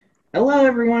Hello,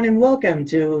 everyone, and welcome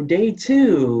to day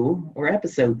two or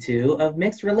episode two of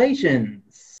Mixed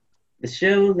Relations, the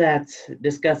show that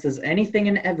discusses anything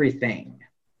and everything.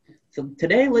 So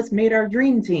today, let's meet our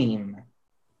dream team. I'm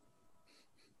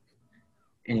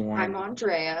Anyone?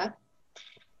 Andrea.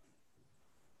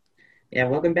 Yeah,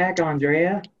 welcome back,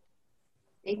 Andrea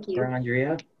Thank or you.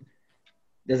 Andrea.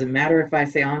 Does it matter if I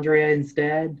say Andrea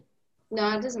instead? No,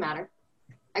 it doesn't matter.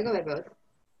 I go by both.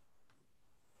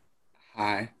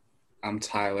 Hi, I'm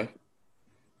Tyler.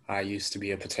 I used to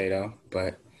be a potato,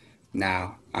 but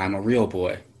now I'm a real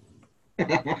boy.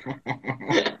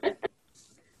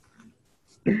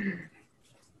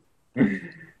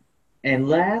 And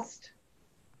last,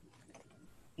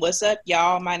 What's up,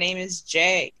 y'all? My name is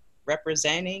Jay,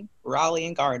 representing Raleigh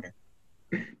and Gardner.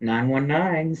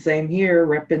 919, same here,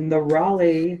 repping the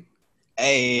Raleigh I'm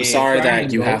Hey, sorry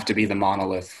that you have Triangle. to be the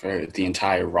monolith for the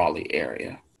entire Raleigh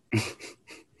area.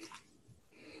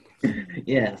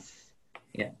 Yes,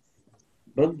 yes.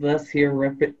 Both of us here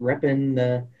repping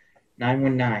the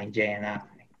 919, Jay and I.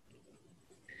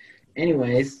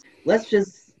 Anyways, let's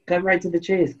just cut right to the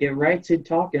chase, get right to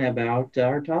talking about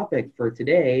our topic for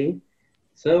today.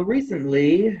 So,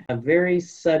 recently, a very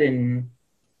sudden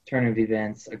turn of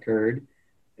events occurred.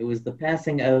 It was the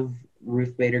passing of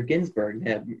Ruth Bader Ginsburg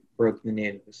that broke the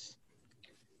news.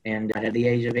 And at the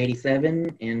age of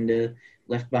 87, and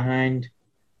left behind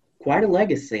quite a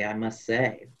legacy, I must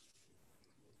say,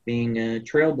 being a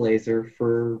trailblazer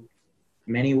for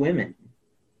many women.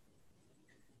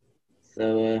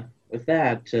 So, with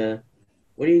that,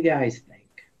 what do you guys think?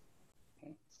 I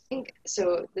think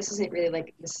so. This isn't really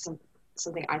like this is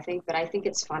something I think, but I think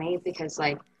it's funny because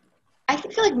I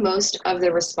feel like most of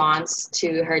the response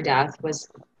to her death was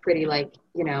pretty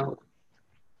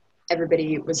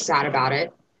everybody was sad about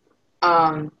it.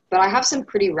 But I have some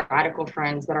pretty radical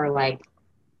friends that are like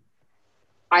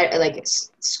I like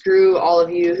screw all of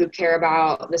you who care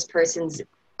about this person's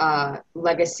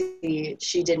legacy.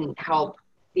 She didn't help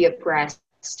the oppressed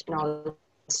and all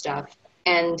this stuff.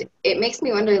 And it makes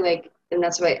me wonder, and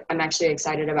that's what I'm actually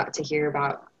excited about to hear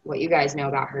about what you guys know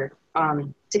about her,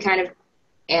 to kind of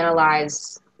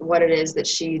analyze what it is that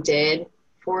she did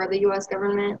for the U.S.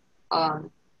 government and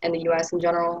the U.S. in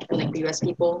general, and like the U.S.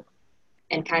 people,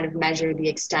 and kind of measure the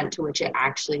extent to which it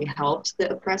actually helped the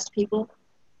oppressed people,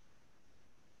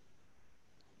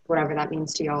 whatever that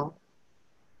means to y'all.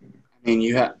 I mean,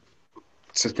 you have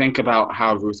to think about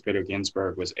how Ruth Bader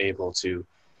Ginsburg was able to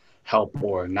help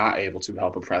or not able to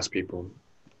help oppressed people.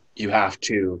 You have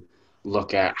to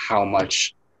look at how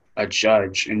much a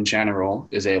judge in general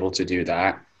is able to do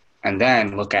that, and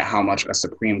then look at how much a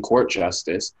Supreme Court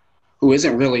justice, who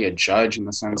isn't really a judge in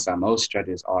the sense that most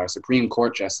judges are, Supreme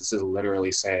Court justices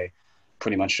literally say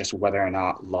pretty much just whether or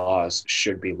not laws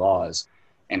should be laws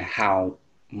and how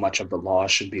much of the law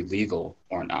should be legal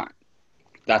or not.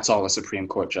 That's all a Supreme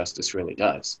Court justice really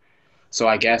does. So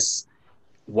I guess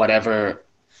whatever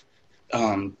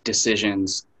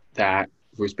decisions that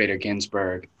Ruth Bader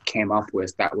Ginsburg came up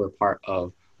with that were part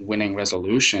of winning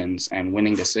resolutions and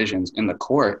winning decisions in the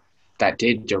court that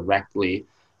did directly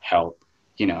help,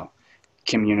 you know,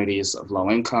 communities of low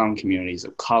income, communities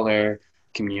of color,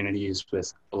 communities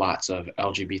with lots of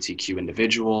LGBTQ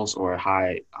individuals or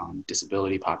high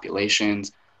disability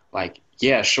populations. Like,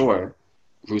 yeah, sure,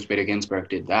 Ruth Bader Ginsburg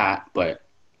did that, but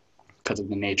because of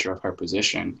the nature of her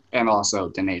position and also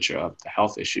the nature of the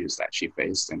health issues that she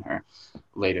faced in her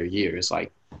later years.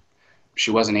 Like, she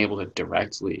wasn't able to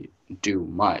directly do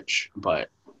much, but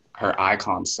her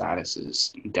icon status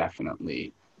is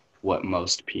definitely what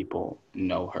most people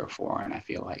know her for. And I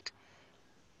feel like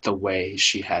the way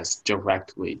she has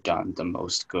directly done the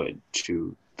most good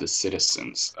to the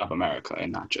citizens of America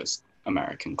and not just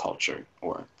American culture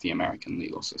or the American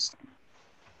legal system.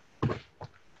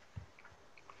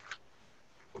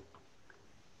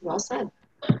 Well said.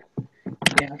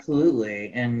 Yeah,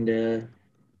 absolutely. And this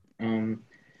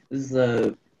is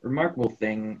a remarkable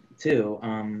thing, too.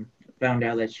 Found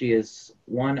out that she is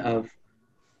one of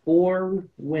four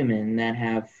women that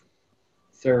have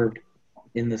served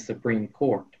in the Supreme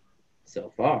Court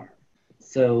so far.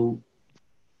 So,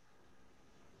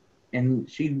 and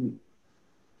she,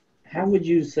 how would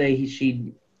you say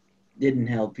she didn't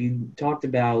help? You talked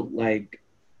about like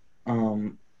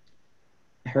um,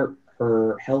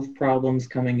 her health problems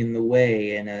coming in the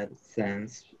way in a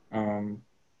sense.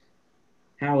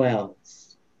 How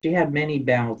else? She had many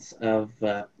bouts of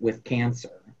with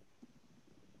cancer.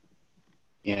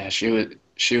 Yeah,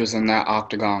 she was in that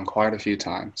octagon quite a few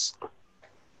times.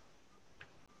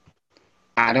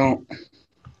 I don't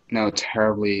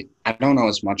I don't know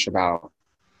as much about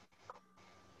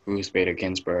Ruth Bader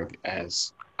Ginsburg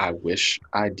as I wish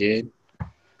I did.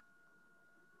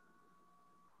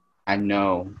 I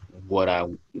know what I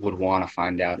would want to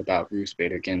find out about Ruth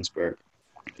Bader Ginsburg.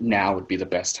 Now would be the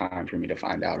best time for me to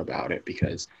find out about it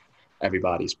because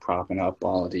everybody's propping up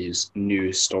all of these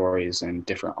news stories and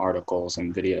different articles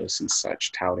and videos and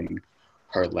such touting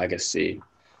her legacy.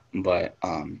 But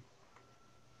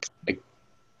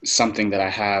something that I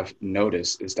have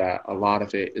noticed is that a lot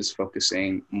of it is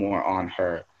focusing more on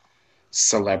her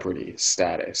celebrity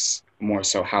status, more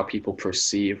so how people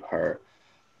perceive her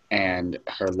and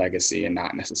her legacy, and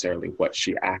not necessarily what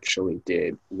she actually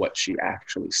did, what she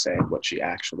actually said, what she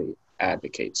actually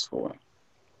advocates for.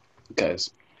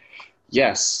 Because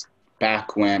yes,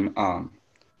 back when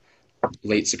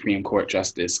late Supreme Court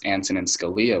Justice Antonin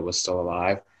Scalia was still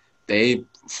alive, they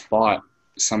fought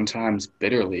sometimes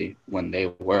bitterly when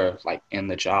they were like in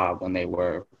the job, when they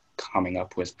were coming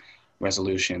up with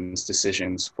resolutions,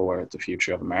 decisions for the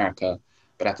future of America.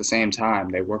 But at the same time,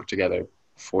 they worked together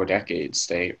for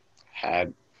decades.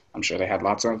 I'm sure they had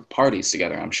lots of parties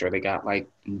together. I'm sure they got like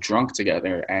drunk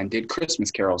together and did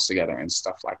Christmas carols together and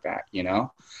stuff like that, you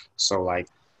know? So like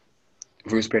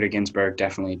Ruth Bader Ginsburg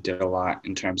definitely did a lot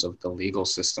in terms of the legal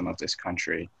system of this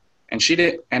country. And she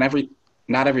did, and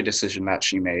not every decision that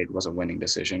she made was a winning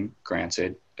decision,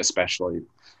 granted, especially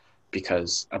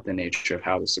because of the nature of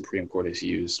how the Supreme Court is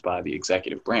used by the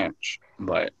executive branch.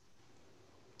 But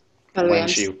By the way,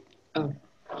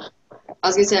 I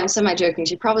was gonna say I'm semi-joking.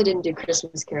 She probably didn't do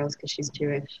Christmas carols because she's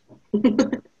Jewish.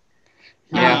 Not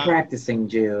Yeah. a practicing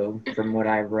Jew, from what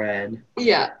I've read.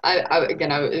 Yeah,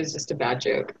 it was just a bad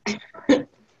joke.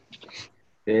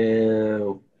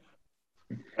 Ew.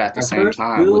 But at the I've same heard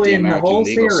time, Boo would the in the American whole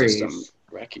legal system series.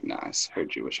 recognize her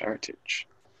Jewish heritage?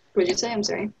 What'd you say? I'm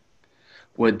sorry.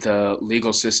 Would the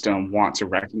legal system want to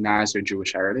recognize her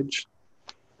Jewish heritage?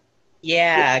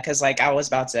 Yeah, because like I was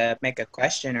about to make a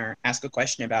question or ask a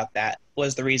question about that.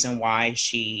 Was the reason why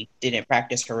she didn't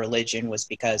practice her religion was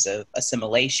because of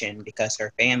assimilation, because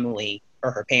her family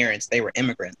or her parents, they were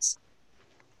immigrants.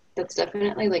 That's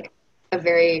definitely like a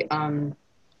very I'm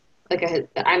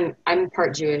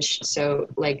part Jewish, so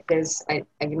like I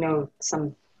know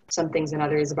some things and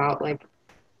others about like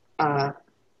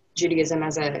Judaism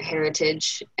as a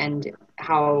heritage and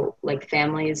how like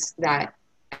families that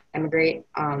emigrate,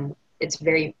 it's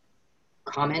very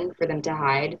common for them to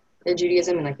hide their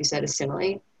Judaism and, like you said,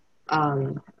 assimilate. I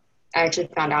actually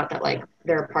found out that like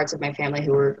there are parts of my family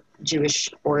who were Jewish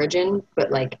origin,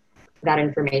 but like that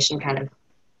information kind of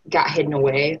got hidden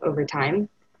away over time.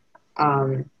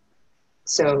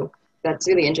 So that's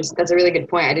really interesting. That's a really good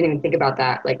point. I didn't even think about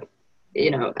that. Like,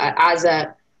 you know, as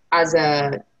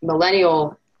a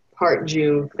millennial part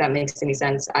Jew, if that makes any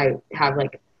sense, I have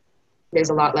like there's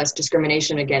a lot less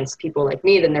discrimination against people like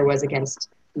me than there was against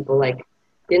people like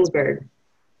Ginsburg.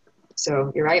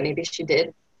 So you're right. Maybe she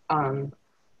did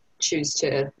choose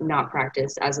to not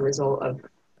practice as a result of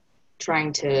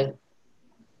trying to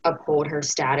uphold her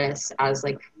status as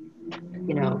like,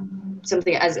 you know,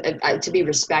 something as to be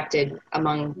respected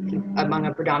among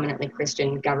a predominantly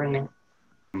Christian government.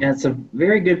 Yeah, it's a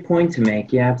very good point to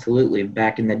make. Yeah, absolutely.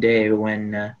 Back in the day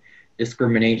when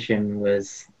discrimination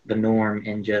was the norm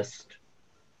and just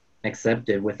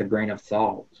accepted with a grain of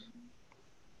salt.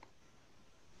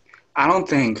 I don't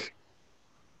think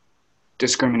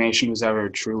discrimination was ever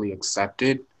truly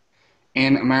accepted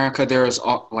in America. There is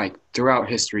like throughout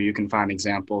history, you can find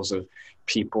examples of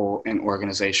people and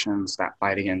organizations that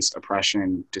fight against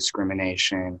oppression,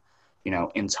 discrimination, you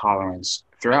know, intolerance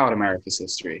throughout America's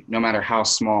history, no matter how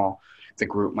small the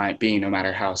group might be, no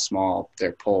matter how small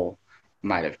their poll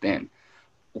might have been.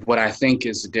 What I think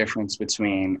is the difference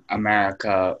between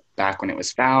America back when it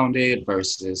was founded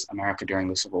versus America during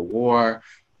the Civil War,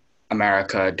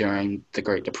 America during the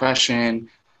Great Depression,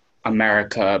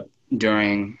 America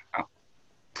during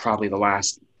probably the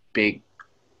last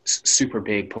super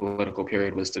big political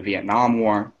period was the Vietnam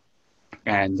War,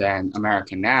 and then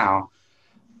America now,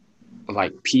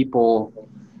 like people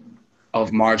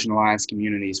of marginalized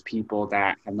communities, people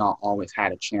that have not always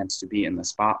had a chance to be in the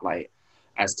spotlight,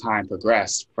 as time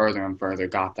progressed, further and further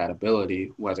got that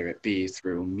ability, whether it be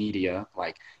through media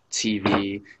like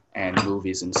TV and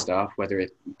movies and stuff, whether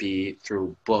it be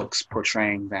through books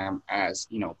portraying them as,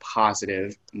 you know,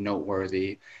 positive,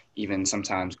 noteworthy, even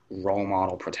sometimes role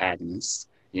model protagonists,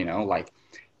 you know, like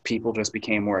people just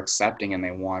became more accepting and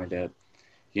they wanted to,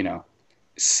 you know,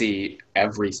 see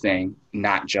everything,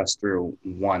 not just through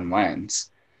one lens.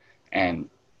 And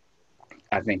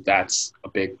I think that's a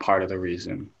big part of the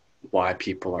reason why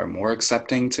people are more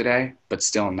accepting today, but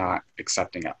still not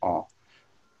accepting at all.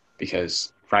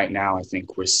 Because right now, I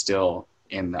think we're still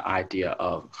in the idea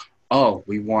of oh,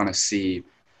 we want to see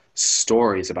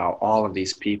stories about all of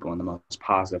these people in the most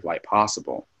positive light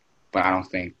possible. But I don't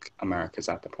think America's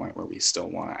at the point where we still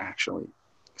want to actually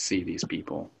see these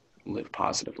people live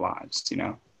positive lives, you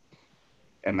know?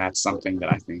 And that's something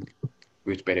that I think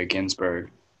Ruth Bader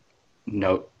Ginsburg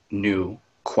knew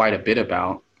quite a bit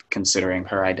about, considering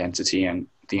her identity and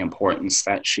the importance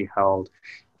that she held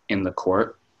in the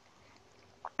court.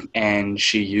 And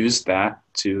she used that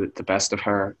to the best of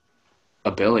her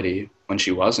ability when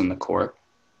she was in the court.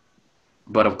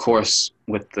 But of course,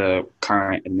 with the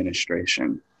current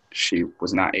administration, she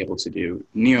was not able to do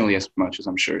nearly as much as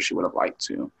I'm sure she would have liked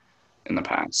to in the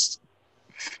past.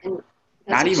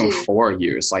 Not even 4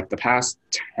 years, like the past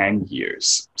 10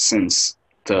 years since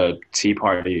the Tea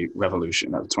Party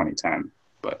revolution of 2010.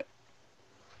 But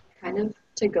kind of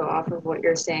to go off of what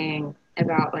you're saying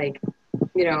about, like,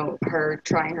 you know, her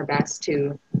trying her best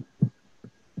to,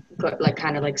 like,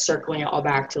 kind of like circling it all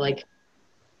back to, like,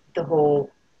 the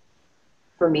whole,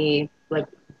 for me, like,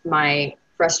 my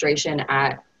frustration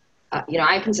at, you know,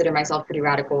 I consider myself pretty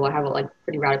radical. I have, like,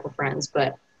 pretty radical friends,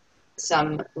 but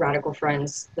some radical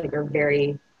friends, like, are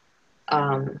very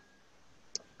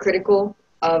critical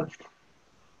of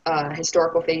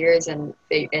historical figures and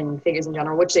figures in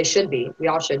general, which they should be. We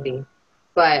all should be.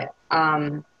 But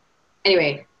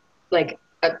anyway, like,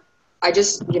 I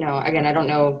just, you know, again, I don't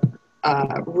know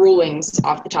rulings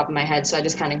off the top of my head, so I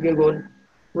just kind of Googled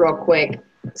real quick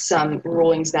some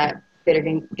rulings that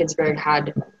Bader Ginsburg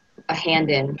had a hand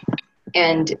in.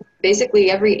 And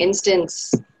basically every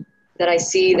instance that I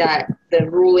see that the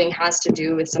ruling has to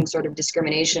do with some sort of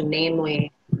discrimination,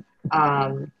 namely,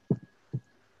 I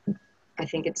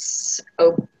think it's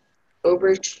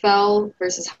Obergefell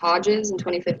versus Hodges in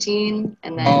 2015,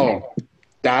 and then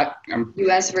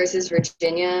U.S. versus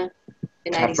Virginia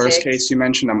in 96. That first case you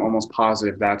mentioned, I'm almost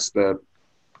positive that's the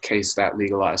case that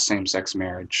legalized same-sex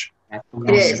marriage.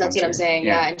 It is. That's what I'm saying.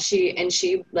 Yeah. And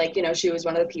she, like, you know, she was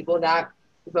one of the people that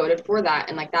voted for that,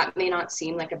 and, like, that may not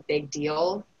seem like a big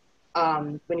deal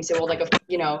when you say, well, like,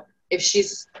 you know, if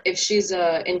she's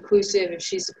inclusive, if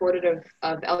she's supportive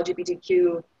of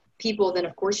LGBTQ people, then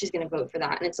of course she's going to vote for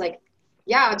that. And it's like,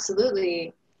 yeah,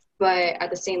 absolutely. But at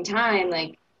the same time,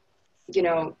 like, you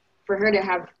know, for her to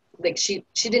have, like, she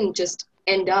didn't just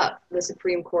end up the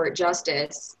Supreme Court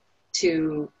justice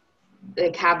to,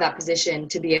 like, have that position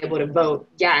to be able to vote,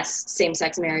 yes,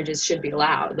 same-sex marriages should be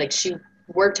allowed. Like, she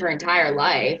worked her entire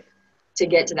life to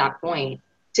get to that point,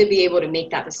 to be able to make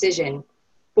that decision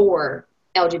for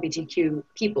LGBTQ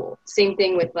people. Same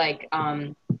thing with, like,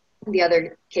 the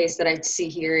other case that I see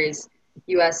here is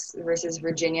U.S. versus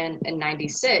Virginia in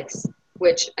 96,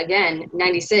 which, again,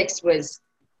 96 was,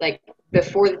 like,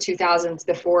 before the 2000s,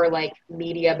 before, like,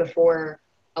 media, before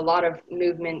a lot of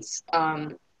movements,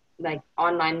 like,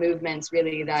 online movements,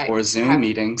 really, that for Zoom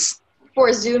meetings,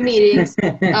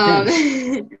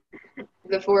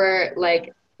 before,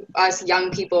 like, us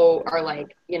young people are,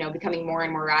 like, you know, becoming more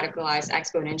and more radicalized,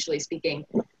 exponentially speaking.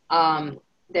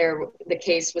 The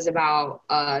case was about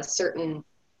a certain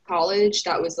college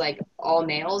that was, like, all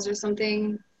males or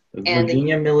something.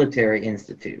 Virginia Military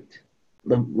Institute,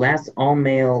 the last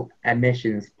all-male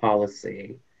admissions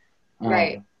policy.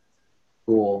 Right.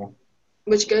 School.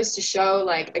 Which goes to show,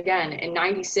 like, again, in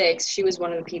 96, she was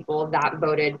one of the people that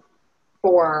voted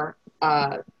for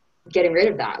getting rid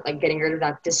of that, like, getting rid of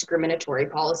that discriminatory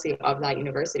policy of that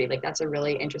university. Like, that's a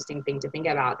really interesting thing to think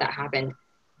about that happened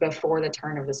before the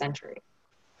turn of the century.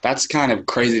 That's kind of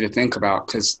crazy to think about,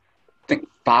 because I think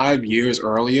 5 years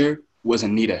earlier was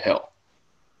Anita Hill.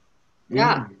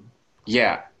 Yeah.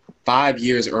 Yeah, 5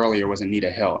 years earlier was Anita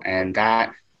Hill, and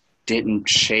that didn't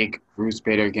shake Ruth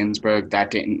Bader Ginsburg. That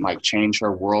didn't, like, change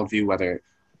her worldview, whether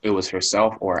it was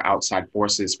herself or outside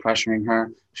forces pressuring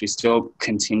her. She still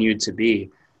continued to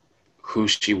be who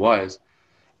she was,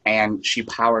 and she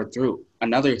powered through.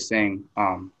 Another thing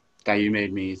that you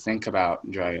made me think about,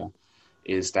 Drea,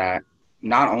 is that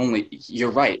not only,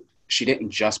 you're right, she didn't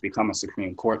just become a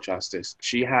Supreme Court justice.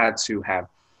 She had to have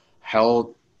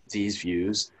held these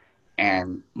views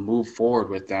and move forward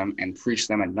with them and preach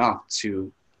them enough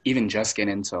to even just get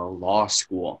into law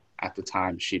school at the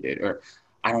time she did. Or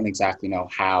I don't exactly know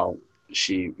how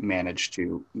she managed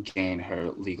to gain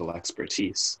her legal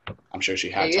expertise. I'm sure she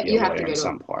had to be a lawyer in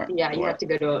some part. Yeah, you have to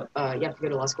go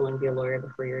to law school and be a lawyer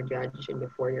before you're a judge and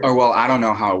before you're. Or, well, I don't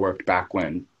know how it worked back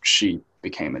when she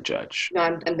became a judge. No,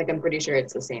 I'm pretty sure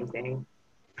it's the same thing.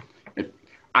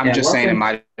 I'm just saying it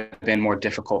might have been more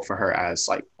difficult for her as,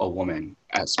 like, a woman,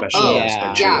 especially as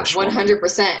a Jewish woman.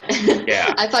 100%.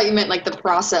 Yeah. I thought you meant, like, the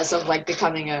process of, like,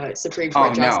 becoming a Supreme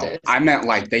Court justice. No, I meant,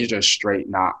 like, they just straight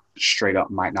up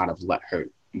might not have let her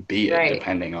be it, Right.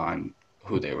 depending on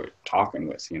who they were talking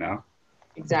with, you know?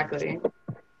 Exactly.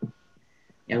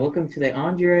 Yeah, welcome to the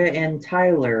Andrea and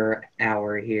Tyler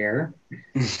hour here.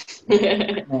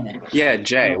 Yeah,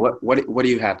 Jay, what do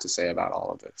you have to say about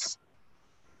all of this?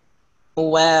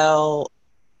 Well,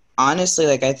 honestly,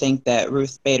 like I think that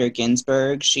Ruth Bader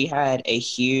Ginsburg, she had a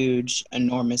huge,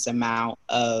 enormous amount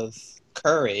of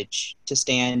courage to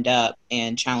stand up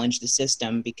and challenge the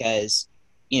system because,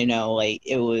 like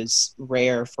it was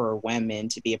rare for women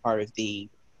to be a part of the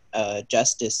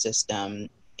justice system.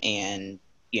 And,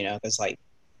 because like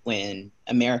when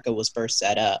America was first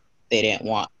set up, they didn't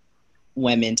want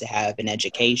women to have an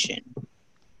education.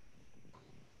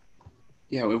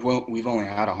 Yeah, we've only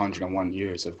had 101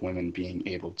 years of women being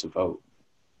able to vote.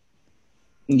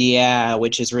 Yeah,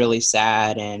 which is really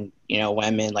sad. And,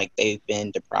 women, like, they've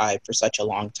been deprived for such a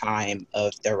long time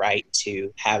of their right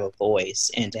to have a voice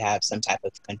and to have some type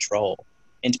of control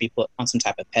and to be put on some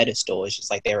type of pedestal. It's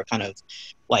just like they were kind of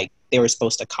like they were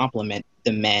supposed to complement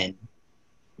the men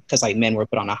because, like, men were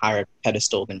put on a higher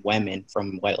pedestal than women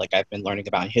from what, like, I've been learning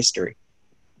about in history.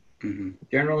 Mm-hmm.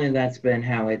 Generally, that's been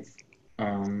how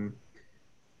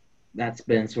that's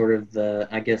been sort of the,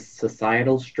 I guess,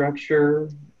 societal structure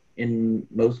in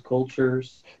most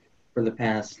cultures for the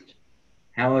past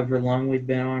however long we've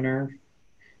been on Earth.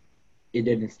 It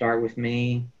didn't start with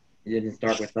me. It didn't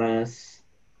start with us.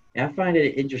 And I find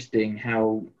it interesting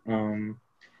how,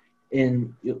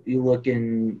 you look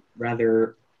in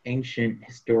rather ancient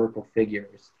historical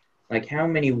figures, like how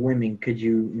many women could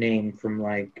you name from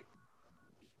like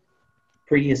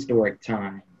prehistoric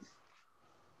times?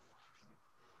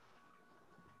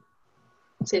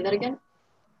 Say that again.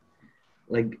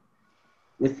 Like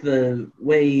with the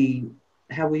way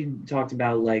how we talked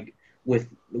about like with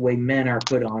the way men are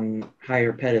put on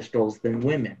higher pedestals than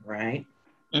women, right?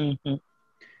 Mm-hmm.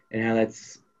 And how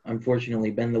that's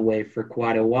unfortunately been the way for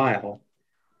quite a while.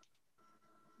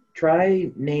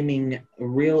 Try naming a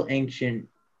real ancient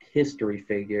history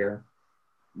figure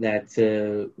that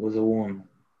was a woman,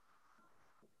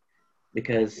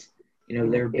 because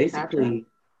they're Cleopatra? basically.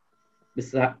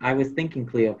 I was thinking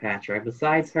Cleopatra.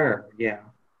 Besides her, yeah.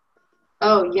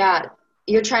 Oh yeah,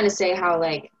 you're trying to say how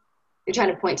like you're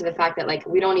trying to point to the fact that like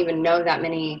we don't even know that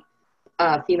many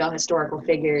female historical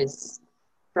figures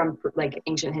from like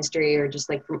ancient history or just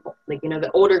like from like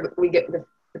the older we get the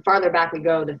farther back we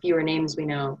go, the fewer names we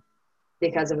know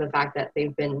because of the fact that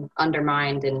they've been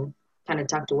undermined and kind of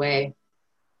tucked away.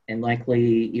 And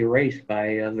likely erased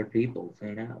by other peoples.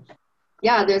 Who knows?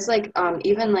 Yeah, there's like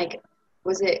even like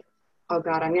was it oh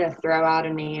god, I'm gonna throw out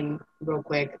a name real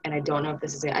quick and I don't know if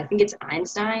this is it. I think it's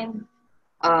Einstein.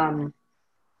 Um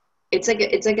it's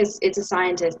a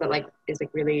scientist that like is like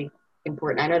really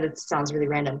important. I know that sounds really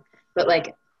random, but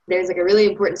like there's like a really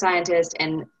important scientist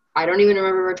and I don't even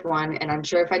remember which one, and I'm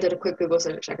sure if I did a quick Google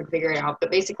search I could figure it out.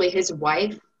 But basically his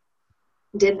wife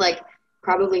did like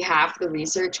probably half the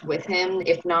research with him,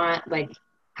 if not like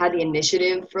had the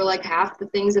initiative for like half the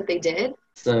things that they did.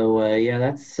 So yeah,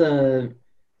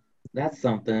 that's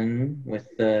something with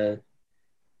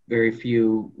very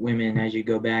few women as you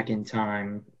go back in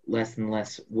time, less and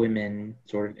less women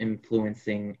sort of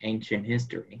influencing ancient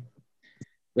history.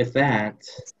 With that,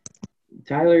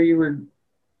 Tyler,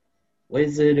 what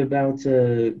is it about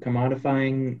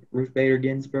commodifying Ruth Bader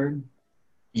Ginsburg?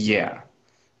 Yeah,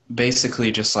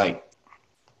 basically just like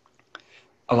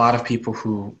a lot of people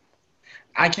who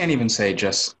I can't even say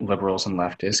just liberals and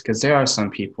leftists, because there are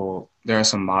some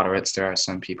moderates, there are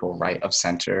some people right of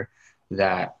center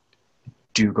that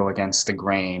do go against the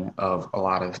grain of a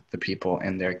lot of the people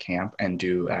in their camp and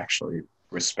do actually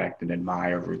respect and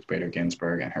admire Ruth Bader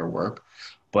Ginsburg and her work.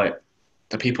 But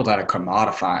the people that are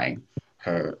commodifying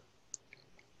her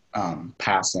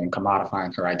passing,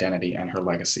 commodifying her identity and her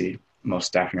legacy,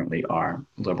 most definitely are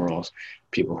liberals,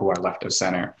 people who are left of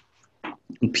center,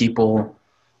 people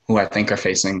who I think are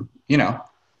facing,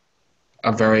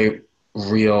 a very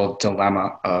real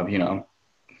dilemma of,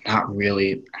 not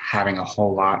really having a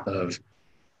whole lot of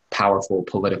powerful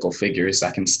political figures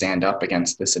that can stand up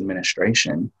against this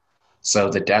administration. So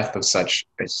the death of such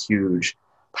a huge,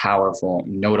 powerful,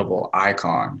 notable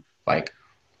icon, like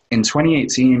in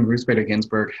 2018, Ruth Bader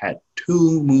Ginsburg had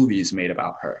 2 movies made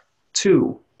about her,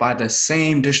 2 by the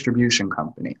same distribution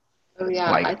company. Oh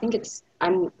yeah, I Like, think it's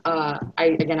I'm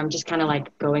just kind of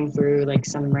like going through like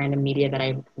some random media that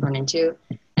I run into,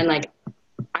 and like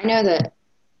I know that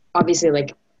obviously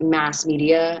like mass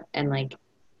media and like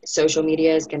social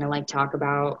media is gonna like talk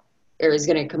about or is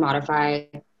gonna commodify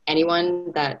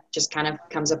anyone that just kind of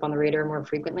comes up on the radar more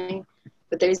frequently.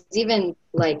 But there's even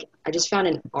like, I just found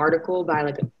an article by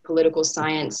like a political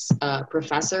science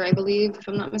professor, I believe, if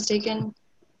I'm not mistaken.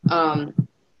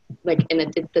 Like,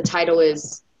 and the title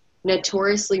is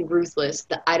Notoriously Ruthless,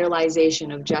 the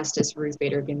Idolization of Justice Ruth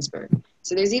Bader Ginsburg.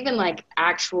 So there's even like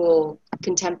actual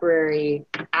contemporary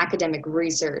academic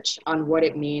research on what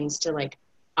it means to like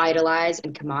idolize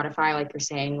and commodify, like you're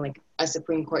saying, like a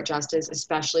Supreme Court justice,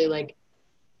 especially like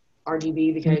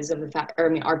RGB, because of the fact, or I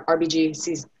mean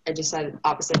RBG, I just said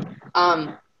opposite,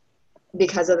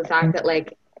 because of the fact that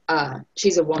like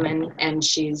she's a woman and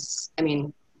she's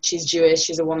Jewish,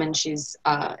 she's a woman, she's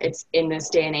it's in this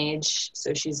day and age,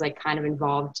 so she's like kind of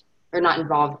involved, or not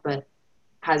involved, but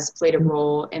has played a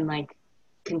role in like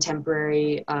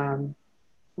contemporary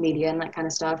media and that kind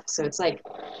of stuff. So it's like,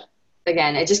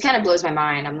 again, it just kind of blows my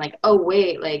mind. I'm like, oh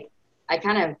wait, like I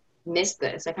kind of missed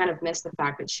this. I kind of missed the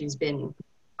fact that she's been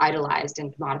idolized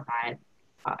and commodified.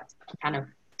 Kind of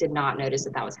did not notice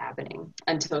that was happening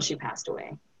until she passed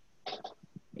away.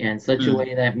 In such a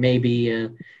way that maybe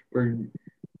we're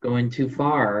going too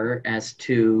far as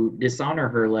to dishonor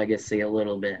her legacy a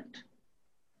little bit.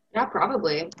 Yeah,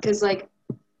 probably. Because, like,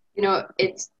 you know,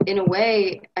 it's, in a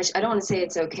way, I don't want to say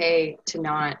it's okay to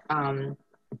not,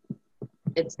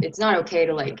 it's not okay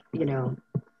to, like, you know,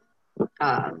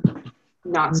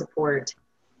 not support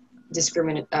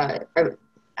or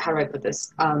how do I put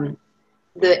this?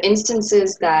 The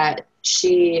instances that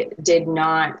she did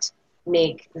not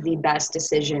make the best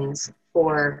decisions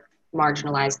for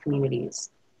marginalized communities,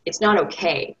 it's not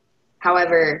okay.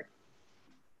 However,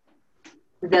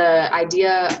 the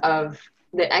idea of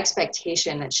the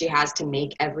expectation that she has to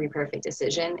make every perfect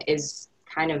decision is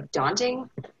kind of daunting.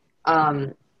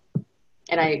 And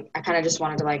I kind of just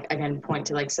wanted to, like, again, point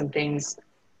to like some things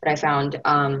that I found.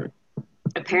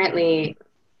 Apparently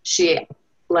she,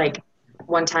 like,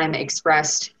 one time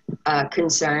expressed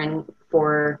concern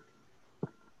for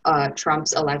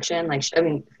Trump's election, like,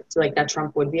 like that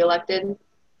Trump would be elected.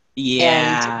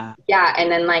 Yeah.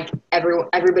 And then like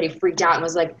everybody freaked out and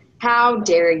was like, how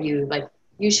dare you, like,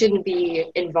 you shouldn't be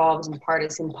involved in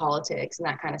partisan politics and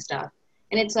that kind of stuff.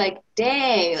 And it's like,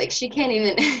 dang, like she can't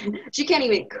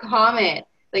even comment.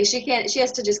 Like she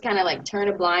has to just kind of like turn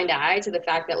a blind eye to the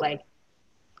fact that like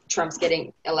Trump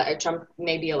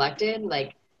may be elected.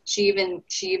 Like she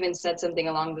even said something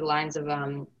along the lines of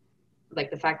like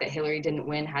the fact that Hillary didn't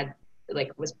win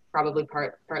was probably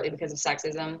partly because of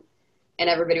sexism, and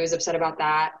everybody was upset about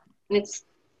that.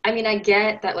 And I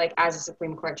get that, like, as a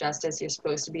Supreme Court justice, you're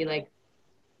supposed to be like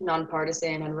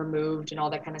nonpartisan and removed and all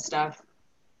that kind of stuff.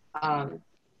 But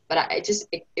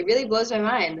it really blows my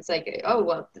mind. It's like, oh,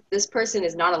 well, this person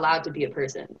is not allowed to be a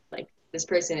person. Like, this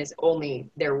person is only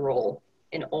their role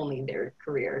and only their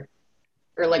career.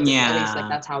 Or, like, at least, like,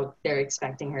 that's how they're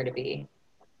expecting her to be.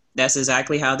 That's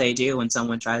exactly how they do when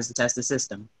someone tries to test the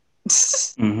system.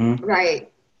 Mm-hmm.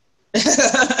 Right.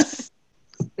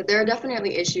 But there are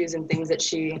definitely issues and things that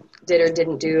she did or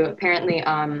didn't do. Apparently,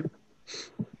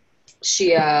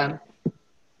 she,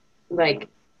 like,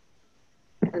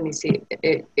 let me see,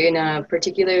 in a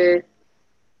particular,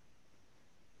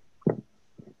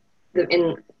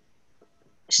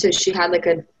 so she had like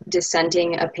a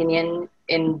dissenting opinion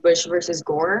in Bush versus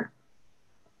Gore.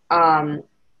 And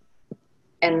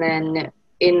then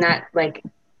in that like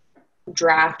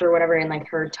draft or whatever, and like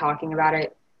her talking about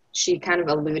it, she kind of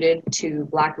alluded to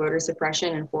black voter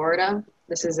suppression in Florida.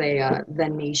 This is a The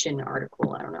Nation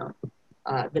article, I don't know,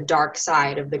 the dark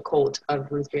side of the cult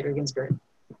of Ruth Bader Ginsburg.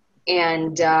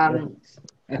 And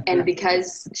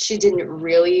because she didn't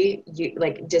really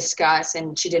like discuss,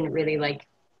 and she didn't really like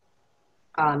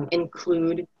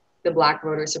include the black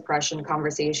voter suppression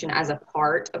conversation as a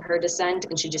part of her dissent,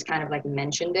 and she just kind of like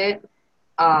mentioned it,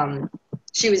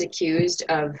 she was accused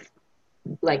of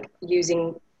like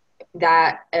using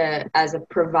that as a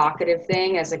provocative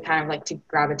thing, as a kind of like to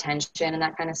grab attention and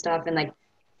that kind of stuff. And like,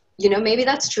 you know, maybe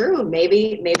that's true.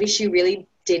 Maybe she really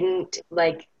didn't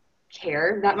like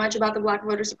care that much about the black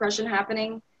voter suppression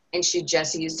happening, and she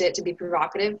just used it to be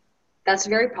provocative. That's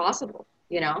very possible,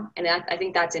 you know. And I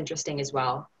think that's interesting as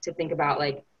well to think about,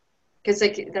 like, because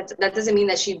like that doesn't mean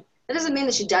that she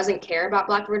doesn't care about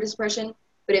black voter suppression,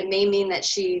 but it may mean that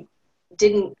she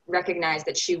didn't recognize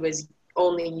that she was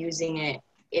only using it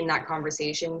in that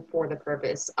conversation for the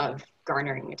purpose of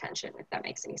garnering attention, if that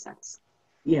makes any sense.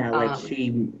 Yeah, like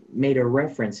she made a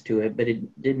reference to it, but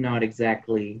it did not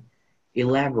exactly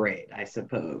elaborate, I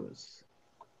suppose.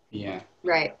 Yeah.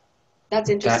 Right. That's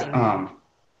interesting.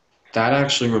 That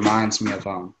actually reminds me of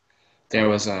there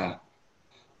was a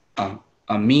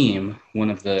meme, one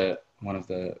of the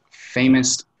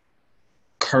famous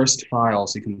cursed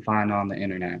files you can find on the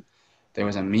internet, there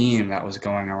was a meme that was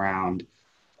going around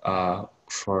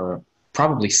for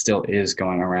probably still is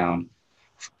going around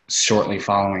shortly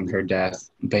following her death,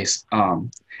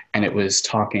 and it was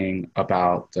talking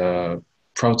about the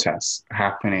protests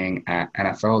happening at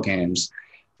NFL games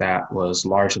that was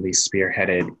largely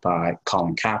spearheaded by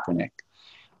Colin Kaepernick.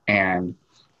 And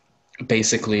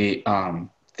basically,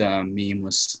 the meme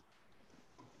was,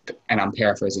 and I'm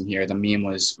paraphrasing here, the meme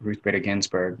was Ruth Bader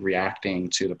Ginsburg reacting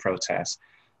to the protest.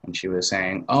 And she was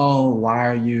saying, "Oh, why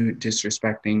are you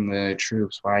disrespecting the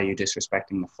troops? Why are you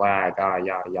disrespecting the flag?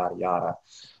 Yada, yada, yada."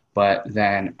 But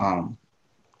then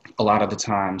a lot of the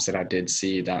times that I did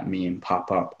see that meme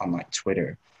pop up on like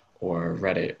Twitter or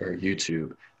Reddit or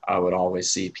YouTube, I would always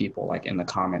see people like in the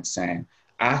comments saying,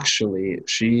 actually,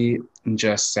 she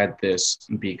just said this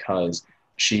because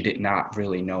she did not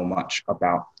really know much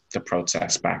about the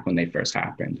protests back when they first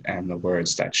happened and the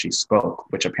words that she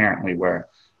spoke, which apparently were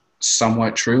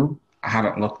somewhat true. I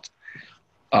haven't looked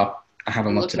it up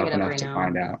enough to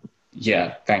find out.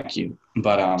 Yeah, thank you.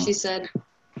 But she said,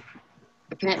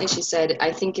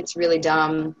 I think it's really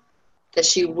dumb that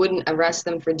she wouldn't arrest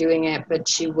them for doing it, but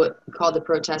she would call the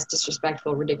protest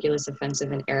disrespectful, ridiculous,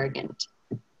 offensive, and arrogant.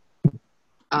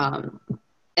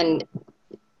 And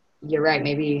you're right,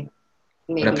 maybe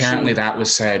but apparently that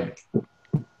was said,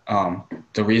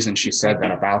 the reason she said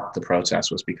that about the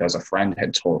protest was because a friend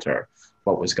had told her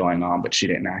what was going on, but she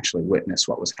didn't actually witness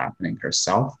what was happening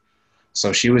herself.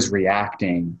 So she was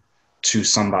reacting to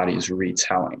somebody's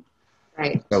retelling.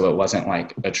 Right. So it wasn't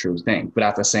like a true thing. But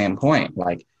at the same point,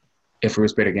 like if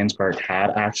Ruth Bader Ginsburg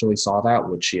had actually saw that,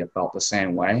 would she have felt the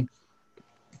same way?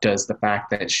 Does the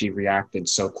fact that she reacted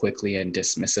so quickly and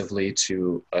dismissively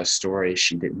to a story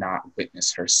she did not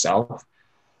witness herself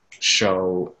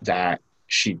show that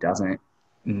she doesn't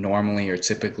normally or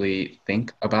typically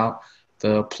think about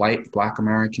the plight Black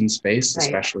Americans face, right,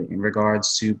 especially in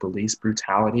regards to police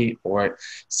brutality or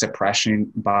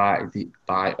suppression by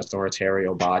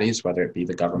authoritarian bodies, whether it be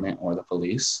the government or the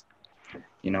police?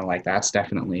 You know, like that's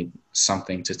definitely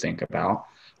something to think about.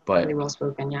 But really well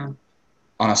spoken, yeah.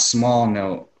 On a small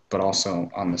note, but also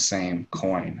on the same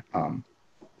coin, a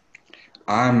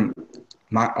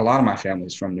lot of my family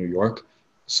is from New York,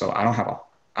 so I don't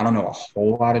know a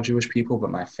whole lot of Jewish people,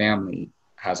 but my family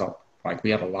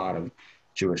we have a lot of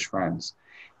Jewish friends.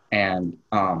 And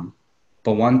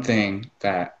but one thing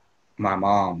that my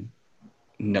mom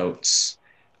notes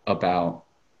about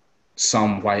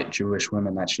some white Jewish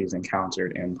women that she's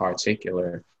encountered in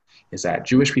particular is that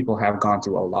Jewish people have gone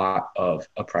through a lot of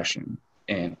oppression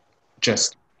in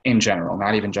general,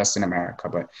 not even just in America,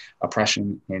 but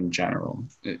oppression in general.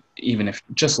 Even if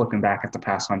just looking back at the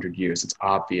past 100 years, it's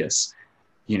obvious,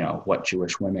 you know, what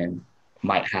Jewish women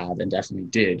might have and definitely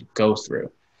did go through.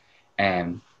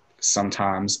 And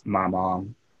sometimes my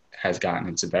mom has gotten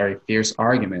into very fierce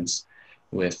arguments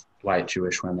with white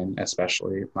Jewish women,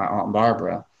 especially my Aunt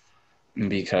Barbara,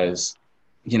 because,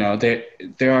 you know, there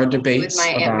are debates with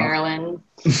my Aunt Marilyn.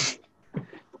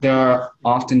 There are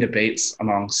often debates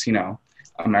amongst, you know,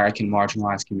 American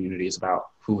marginalized communities about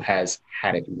who has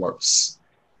had it worse,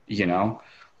 you know?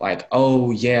 Like, oh,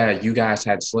 yeah, you guys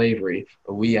had slavery,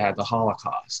 but we had the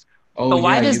Holocaust. Oh, but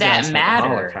why yeah, does you guys that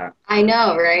matter? Had the I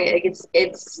know, right? Like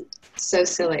it's so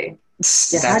silly.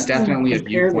 Yeah, that's definitely a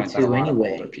viewpoint that a lot of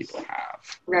anyway? older people have.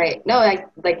 Right. No,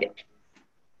 like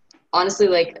honestly,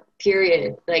 like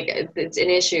period. Like it's an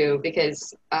issue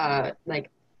because my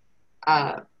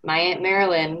Aunt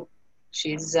Marilyn,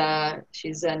 she's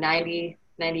 90,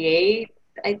 98.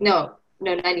 No,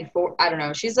 94. I don't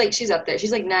know. She's up there.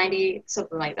 She's like 90,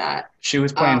 something like that. She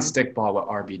was playing stickball with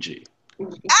RBG.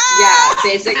 Yeah,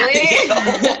 basically.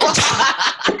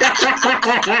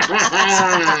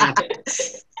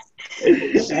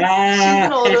 She's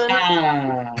an old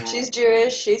one. She's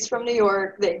Jewish. She's from New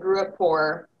York. They grew up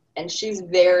poor, and she's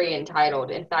very entitled.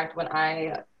 In fact, when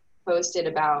I posted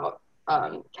about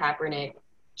Kaepernick,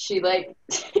 she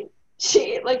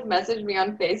messaged me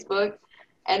on Facebook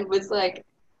and was like,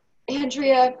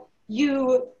 "Andrea,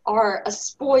 you are a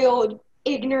spoiled,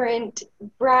 ignorant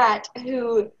brat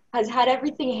who has had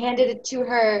everything handed to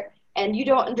her, and you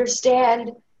don't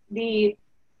understand the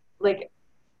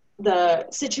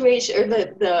situation or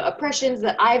the oppressions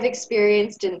that I've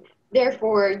experienced, and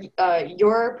therefore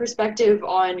your perspective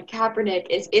on Kaepernick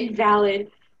is invalid," and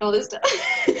all this stuff.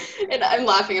 And I'm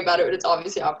laughing about it, but it's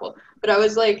obviously awful. But I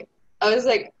was like, I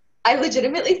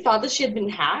legitimately thought that she had been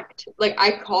hacked. Like,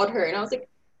 I called her and I was like,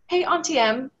 "Hey, Auntie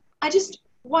M, I just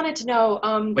wanted to know."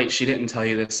 Wait, she didn't tell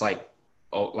you this like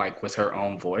with her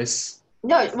own voice?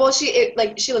 No, well, she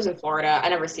lives in Florida. I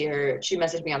never see her. She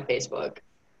messaged me on Facebook.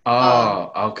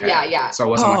 Okay. Yeah. So it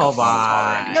wasn't like Oh a phone call or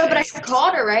my. anything. No, but I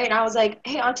called her, right? And I was like,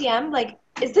 "Hey, Auntie M, like,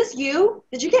 is this you?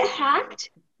 Did you get hacked?"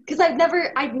 Because I've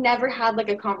never had like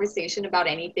a conversation about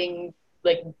anything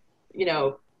like, you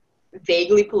know,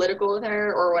 vaguely political with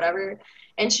her or whatever.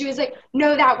 And she was like,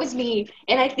 "No, that was me."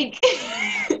 And I think,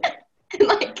 and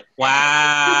like, Wow.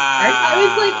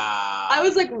 I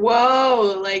was like,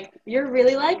 "Whoa, like you're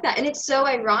really like that." And it's so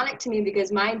ironic to me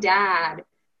because my dad,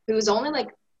 who was only like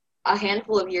a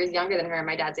handful of years younger than her,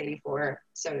 my dad's 84,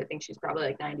 so I think she's probably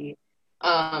like 90.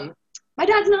 My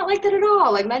dad's not like that at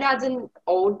all. Like my dad's an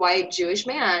old white Jewish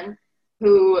man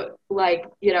who, like,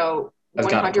 you know, Has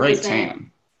got a great 100%.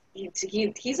 tan.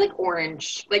 He's like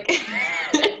orange, like.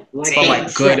 Like, But Dang.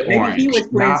 like good maybe he orange, was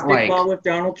playing not like stickball with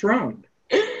Donald Trump.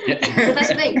 Well, that's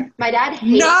the thing. My dad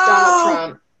hates Donald No.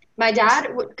 Trump. My dad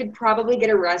could probably get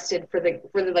arrested for the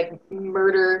like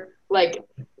murder like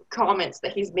comments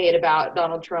that he's made about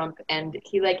Donald Trump, and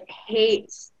he like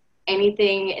hates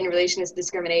anything in relation to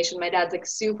discrimination. My dad's like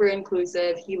super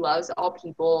inclusive. He loves all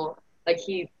people. Like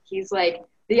he's like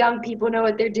the young people know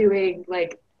what they're doing.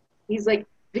 Like he's like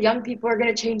the young people are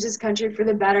gonna change this country for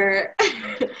the better.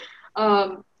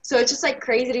 So it's just like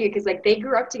crazy to me because like they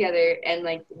grew up together, and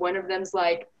like one of them's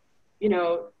like, you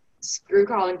know, screw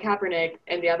Colin Kaepernick,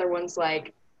 and the other one's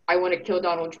like, I want to kill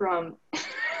Donald Trump.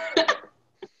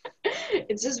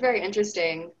 It's just very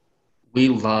interesting. we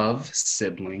love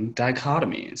sibling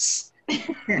dichotomies.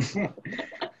 Sibling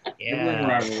Yeah.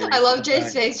 rivalry. I love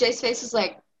Jay's face. Jay's face is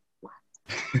like,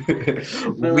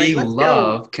 But We like, let's go.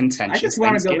 love I contentious just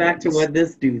want to go back to Thanksgivings. what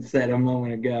this dude said a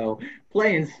moment ago.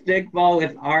 Playing stickball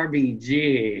with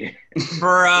RBG.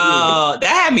 Bro,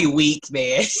 that had me weak,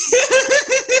 man.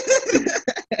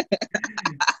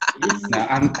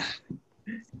 No,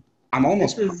 I'm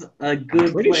almost This is a I'm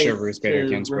good pretty sure place Ruth Bader to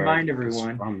Ginsburg remind is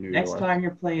everyone. from New Next York. time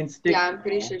you're playing stickball. yeah, I'm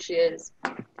pretty sure she is.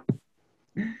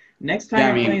 Next time Yeah, I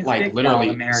you're mean, playing like stickball, literally,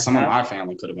 America. some of my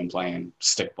family could have been playing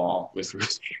stickball with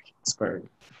Ruth Bader Ginsburg.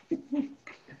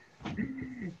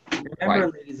 Remember,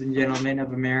 Like, ladies and gentlemen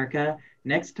of America,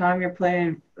 next time you're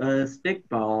playing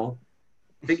stickball,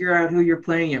 figure out who you're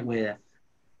playing it with.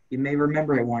 You may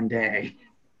remember it one day.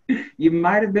 You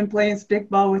might have been playing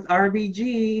stickball with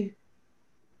RBG.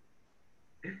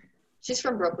 She's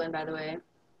from Brooklyn, by the way.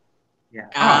 Yeah.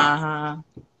 Uh-huh.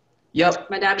 yep,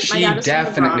 My dad she was from the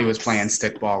definitely was Bronx. playing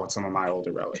stickball with some of my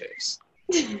older relatives.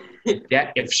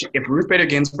 Yeah, if Ruth Bader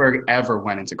Ginsburg ever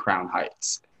went into Crown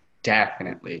Heights,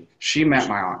 definitely. She met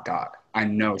my Aunt Dot. I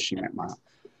know she met my aunt.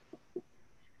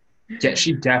 Yeah,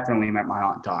 she definitely met my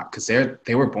Aunt Dot because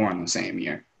they were born the same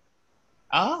year.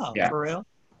 Oh, Yeah. for real?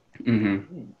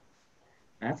 Mm-hmm.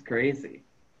 That's crazy.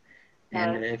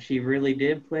 Yeah. And if she really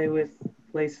did play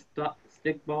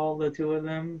stickball, the two of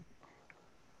them,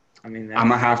 I mean, I'm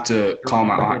gonna have to call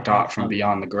my Her mom Aunt would Dot have from something.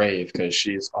 beyond the grave because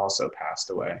she's also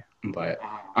passed away. But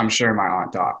Wow. I'm sure my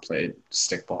Aunt Dot played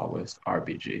stickball with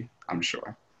RBG. I'm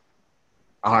sure.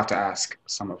 I'll have to ask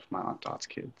some of my Aunt Dot's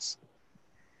kids.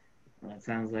 Well, it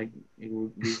sounds like it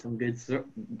would be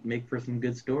make for some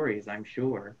good stories, I'm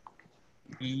sure.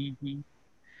 Mhm.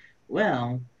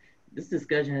 Well, this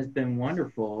discussion has been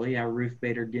wonderful. Yeah, Ruth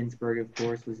Bader Ginsburg, of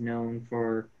course, was known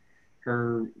for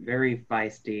her very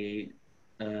feisty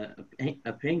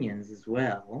opinions as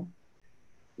well.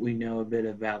 We know a bit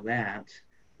about that.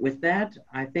 With that,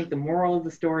 I think the moral of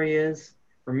the story is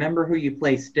remember who you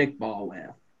play stickball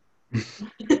with.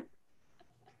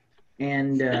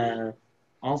 And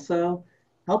also,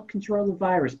 help control the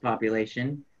virus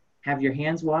population. Have your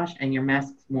hands washed and your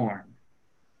masks worn.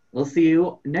 We'll see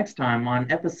you next time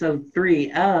on episode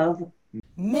 3 of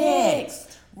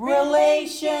Mixed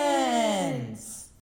Relations.